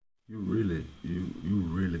You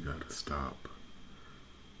really gotta stop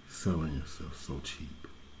selling yourself so cheap.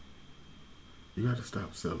 You gotta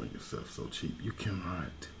stop selling yourself so cheap. You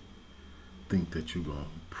cannot think that you're gonna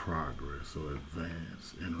progress or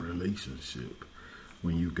advance in a relationship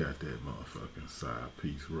when you got that motherfucking side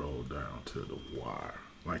piece rolled down to the wire.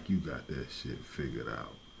 Like you got that shit figured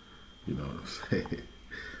out. You know what I'm saying?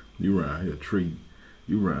 You around here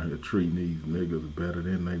treating these niggas better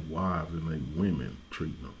than they wives and they women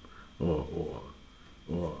treating them, or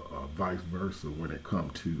vice versa when it come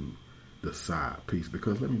to the side piece.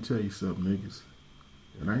 Because let me tell you something, niggas,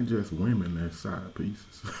 it ain't just women that side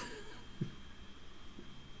pieces.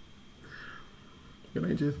 It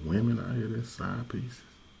ain't just women out here that side pieces.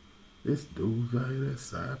 It's dudes out here that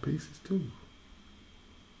side pieces too.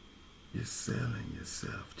 You're selling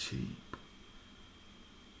yourself cheap.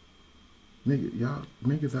 Y'all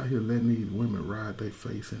niggas out here letting these women ride their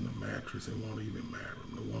face in the mattress and won't even marry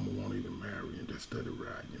them. The woman won't even marry you and just steady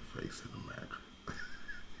riding your face in the mattress.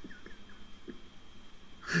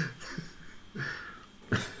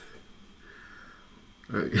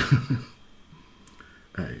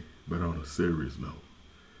 Hey, but on a serious note,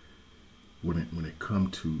 when it come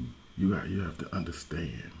to you have to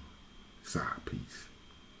understand side piece.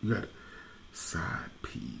 You got side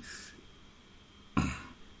piece.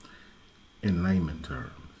 In layman terms,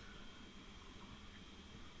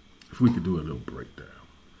 if we could do a little breakdown,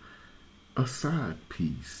 a side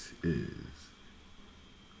piece is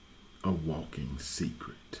a walking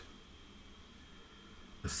secret.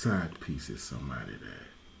 A side piece is somebody that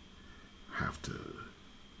have to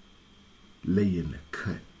lay in the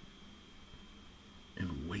cut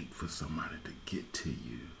and wait for somebody to get to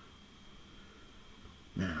you.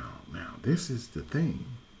 Now, this is the thing.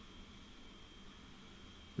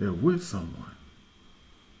 They're with someone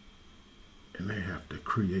and they have to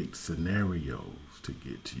create scenarios to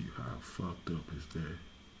get to you. How fucked up is that?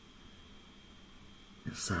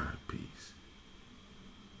 It's side piece.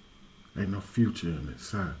 Ain't no future in that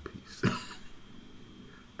side piece.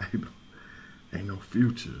 ain't no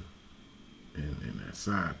future in that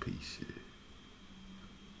side piece shit.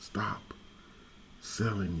 Stop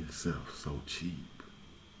selling yourself so cheap.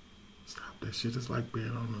 Stop that shit. It's like being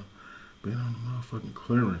on the motherfucking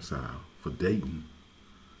clearance aisle for dating.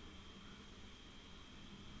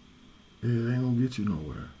 It ain't gonna get you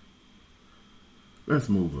nowhere. Let's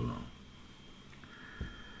move along.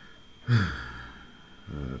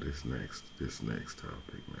 This next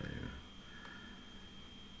topic, man.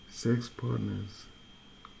 Sex partners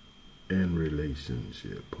and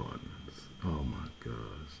relationship partners. Oh my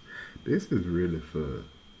gosh. This is really for,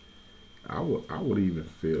 I would even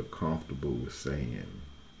feel comfortable with saying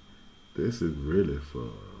this is really for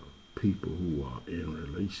people who are in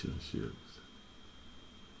relationships.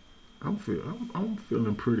 I'm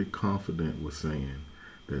feeling pretty confident with saying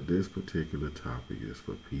that this particular topic is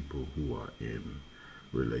for people who are in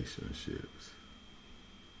relationships.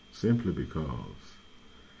 Simply because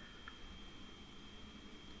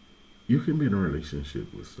you can be in a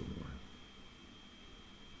relationship with someone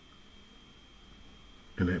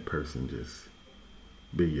and that person just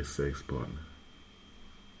be your sex partner.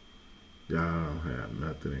 Y'all don't have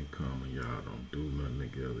nothing in common. Y'all don't do nothing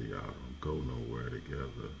together. Y'all don't go nowhere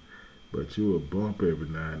together. But you will bump every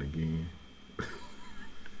now and again.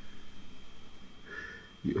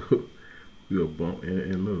 You'll bump.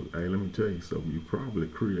 And look, hey, let me tell you something. You probably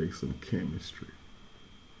create some chemistry.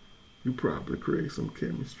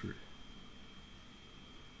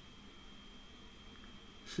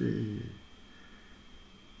 Shit.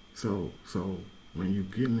 So when you're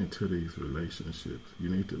getting into these relationships, you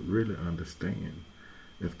need to really understand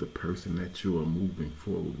if the person that you are moving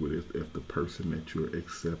forward with, if the person that you're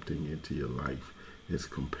accepting into your life is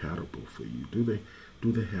compatible for you. Do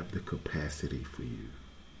they have the capacity for you?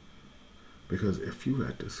 Because if you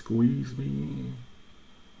got to squeeze me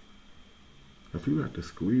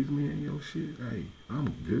in your shit, hey,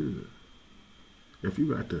 I'm good. If you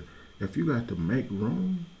got to make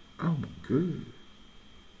room, I'm good.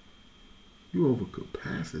 You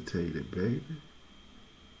overcapacitated, baby.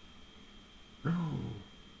 No.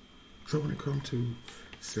 So when it comes to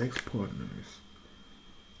sex partners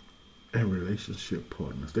and relationship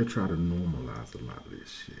partners, they try to normalize a lot of this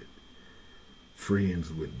shit.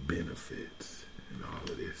 Friends with benefits and all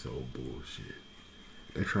of this old bullshit.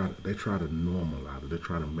 They try to normalize it. They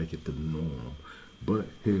try to make it the norm. But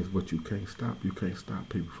here's what you can't stop. You can't stop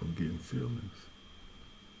people from getting feelings.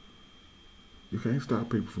 You can't stop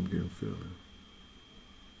people from getting feelings.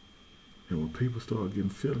 And when people start getting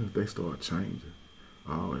feelings, they start changing.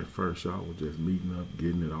 Oh, at first y'all was just meeting up,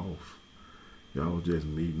 getting it off. Y'all was just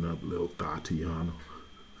meeting up, little Tatiana.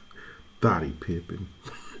 Thotty pipping.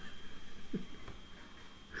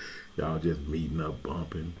 Y'all just meeting up,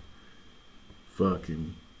 bumping,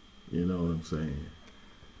 fucking, you know what I'm saying?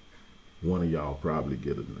 One of y'all probably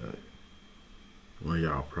get a nut. One of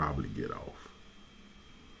y'all probably get off.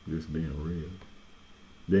 Just being real.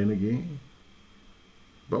 Then again,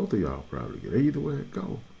 both of y'all probably get it. Either way it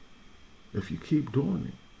go. If you keep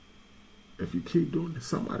doing it,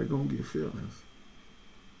 somebody gonna get feelings.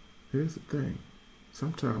 Here's the thing.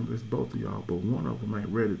 Sometimes it's both of y'all, but one of them ain't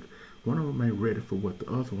ready. One of them ain't ready for what the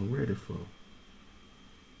other one ready for.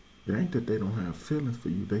 It ain't that they don't have feelings for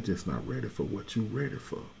you. They just not ready for what you ready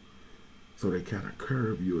for. So they kind of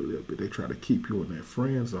curve you a little bit. They try to keep you in that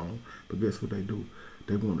friend zone. But guess what they do?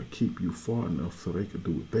 They want to keep you far enough so they can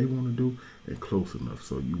do what they want to do and close enough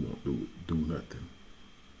so you won't do nothing.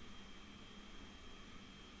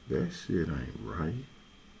 That shit ain't right.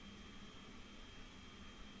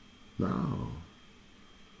 No.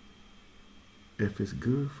 If it's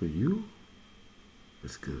good for you,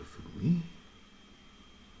 it's good for me.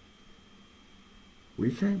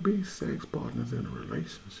 We can't be sex partners in a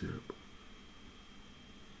relationship.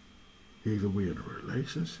 Either we're in a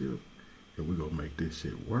relationship and we're going to make this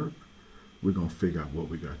shit work. We're going to figure out what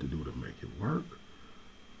we got to do to make it work.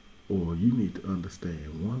 Or you need to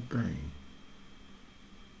understand one thing.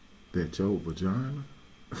 That your vagina,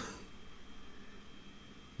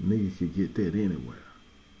 nigga could get that anywhere.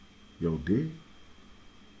 Your dick,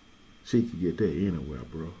 she could get that anywhere,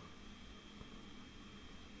 bro.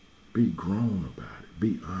 Be grown about it.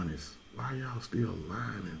 Be honest. Why y'all still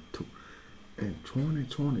lying in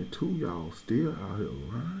 2022? Y'all still out here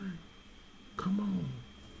lying? Come on.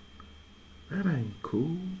 That ain't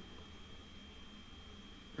cool.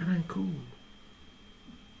 That ain't cool.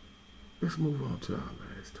 Let's move on to our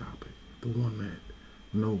last topic. The one that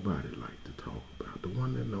nobody like to talk about. The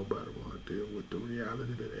one that nobody want to deal with. The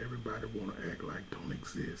reality that everybody want to act like don't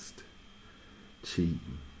exist.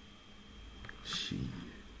 Cheating. Shit.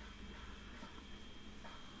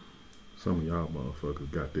 Some of y'all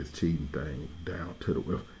motherfuckers got this cheating thing down to the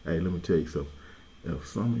well. Hey, let me tell you something. If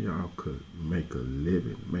some of y'all could make a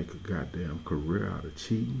living, make a goddamn career out of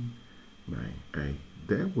cheating, man, hey,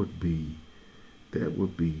 that would be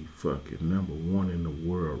fucking number one in the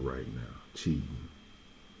world right now, cheating.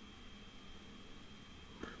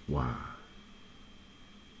 Why?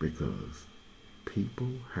 Because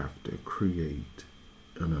people have to create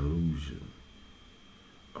an illusion.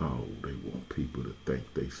 Oh, they want people to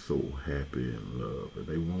think they so happy in love, and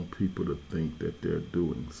they want people to think that they're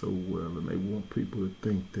doing so well, and they want people to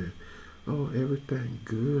think that, oh, everything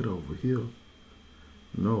good over here.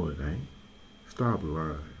 No, it ain't. Stop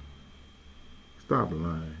lying. Stop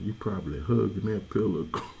lying. You probably hugging that pillow.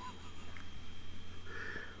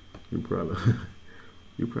 you probably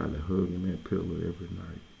hugging that pillow every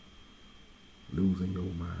night, losing your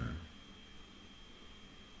mind.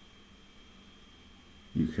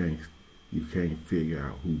 You can't figure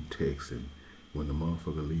out who texting when the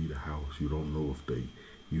motherfucker leave the house. You don't know if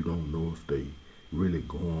they really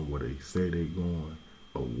going where they say they going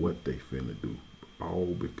or what they finna do.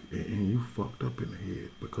 And you fucked up in the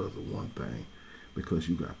head because of one thing. Because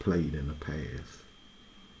you got played in the past.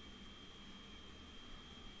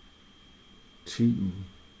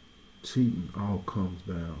 Cheating all comes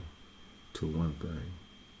down to one thing.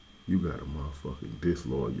 You got a motherfucking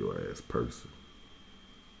disloyal ass person.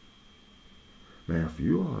 Now, if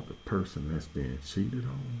you are the person that's being cheated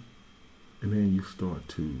on, and then you start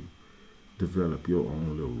to develop your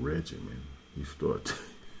own little regimen, you start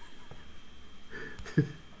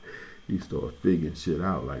figuring shit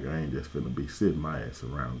out like I ain't just finna be sitting my ass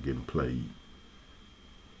around getting played.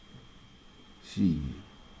 If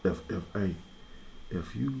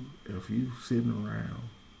you sitting around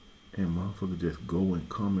and motherfuckers just go and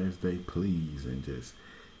come as they please and just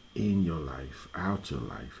in your life, out your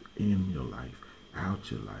life, in your life,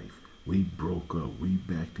 out your life, we broke up, we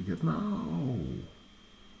back together. No,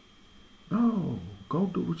 go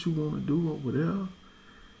do what you want to do over there,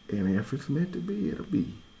 and if it's meant to be, it'll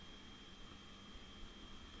be.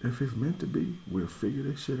 If it's meant to be, we'll figure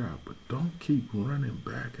this shit out. But don't keep running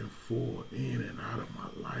back and forth in and out of my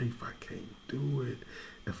life. I can't do it.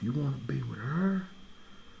 If you want to be with her,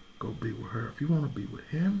 go be with her. If you want to be with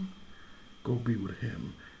him, go be with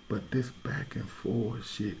him. But this back and forth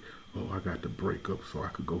shit, oh, I got to break up so I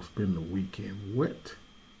could go spend the weekend. What?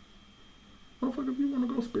 Motherfucker, if you want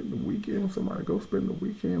to go spend the weekend with somebody, go spend the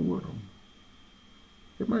weekend with them.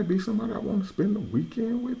 It might be somebody I want to spend the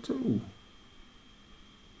weekend with too.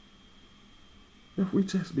 If we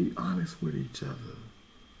just be honest with each other.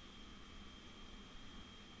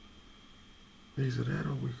 Either that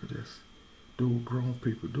or we could just do what grown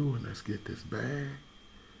people do, and let's get this bag.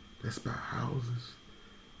 Let's buy houses,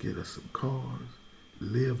 get us some cars,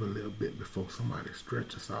 live a little bit before somebody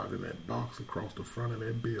stretch us out in that box across the front of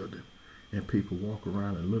that building and people walk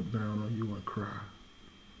around and look down on you and cry.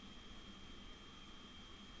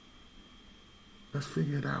 Let's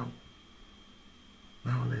figure it out.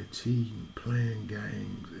 All that cheating, playing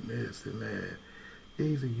games, and this and that.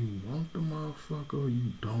 Either you want the motherfucker or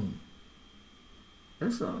you don't.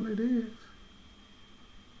 That's all it is.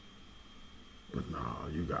 But nah,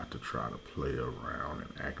 you got to try to play around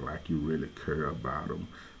and act like you really care about them.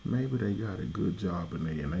 Maybe they got a good job and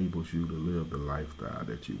they enables you to live the lifestyle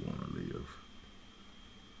that you want to live.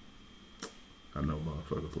 I know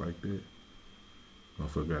motherfuckers like that.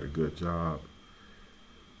 Motherfucker got a good job.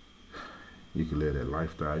 You can live that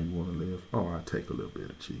lifestyle you want to live. Oh, I take a little bit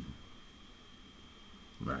of cheating.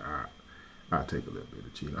 I take a little bit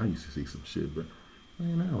of cheating. I used to see some shit, but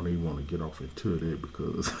man, I don't even want to get off into that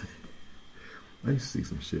because I used to see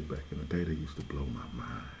some shit back in the day that used to blow my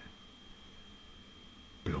mind.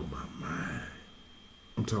 Blow my mind.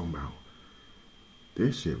 I'm talking about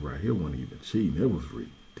this shit right here wasn't even cheating. It was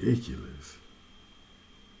ridiculous.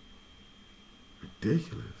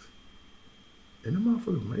 Ridiculous. And the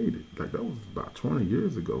motherfuckers made it. Like, that was about 20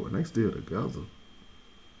 years ago, and they still together.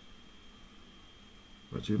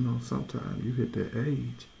 But you know, sometimes you hit that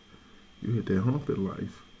age, you hit that hump in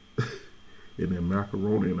life, and that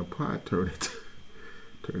macaroni in a pot turn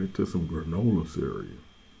into some granola cereal.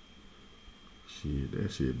 Shit,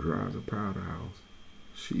 that shit dries a powder house.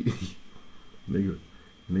 Shit, nigga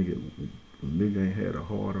ain't had a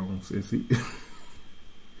hard on since he.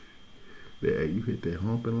 That you hit that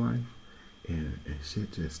hump in life. And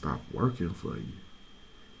shit just stopped working for you.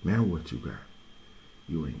 Now what you got?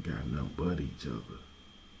 You ain't got nothing but each other.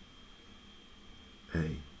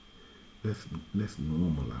 Hey, let's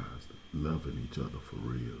normalize loving each other for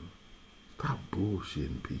real. Stop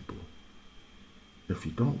bullshitting people. If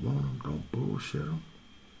you don't want them, don't bullshit them.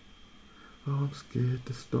 Oh, I'm scared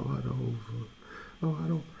to start over. Oh,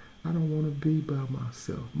 I don't want to be by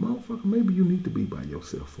myself. Motherfucker, maybe you need to be by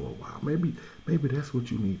yourself for a while. Maybe that's what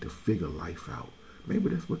you need to figure life out. Maybe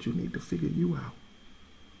that's what you need to figure you out.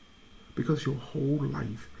 Because your whole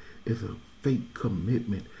life is a fake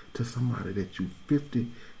commitment to somebody that you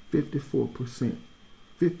 50, 54%,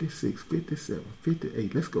 56, 57,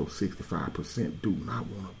 58, let's go 65% do not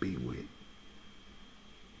want to be with.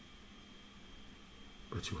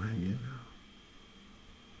 But you hang in there.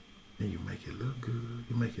 And you make it look good.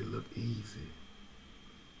 You make it look easy.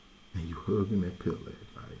 And you hugging that pillow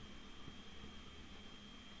at night.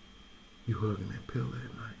 You hugging that pillow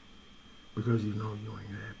at night. Because you know you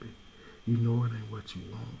ain't happy. You know it ain't what you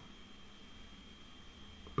want.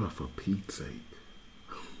 But for Pete's sake.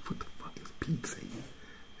 What the fuck is Pete's sake?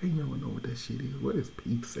 Ain't no one know what that shit is. What is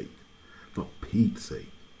Pete's sake? For Pete's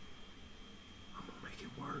sake. I'm gonna make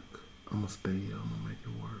it work. I'm gonna stay here. I'm gonna make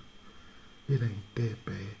it work. It ain't that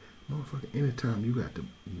bad. Motherfucker, anytime you got to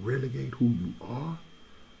relegate who you are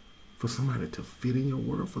for somebody to fit in your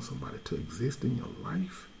world, for somebody to exist in your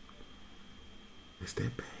life, it's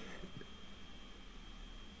that bad.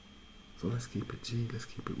 So let's keep it G, let's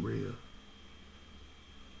keep it real.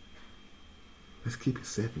 Let's keep it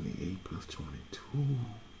 78 plus 22.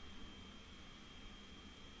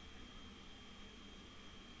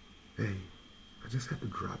 Hey, I just had to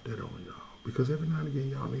drop that on y'all because every now and again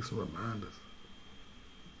y'all need some reminders.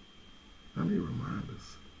 I need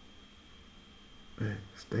reminders. Hey,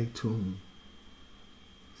 stay tuned.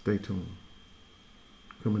 Stay tuned.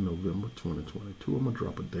 Coming November 2022, I'm going to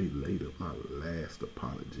drop a day later. My last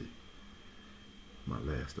apology.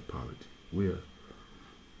 We'll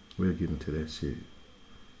get into that shit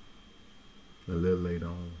a little later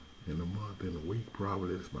on in the month, in the week.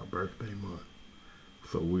 Probably it's my birthday month.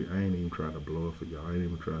 So I ain't even trying to blow it for y'all. I ain't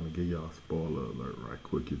even trying to give y'all a spoiler alert right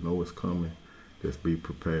quick. You know it's coming. Just be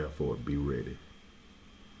prepared for it. Be ready.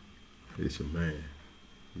 It's your man,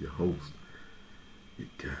 your host, your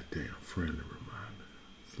goddamn friendly reminder.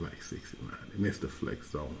 It's like 69, and it's the Flex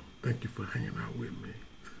Zone. Thank you for hanging out with me.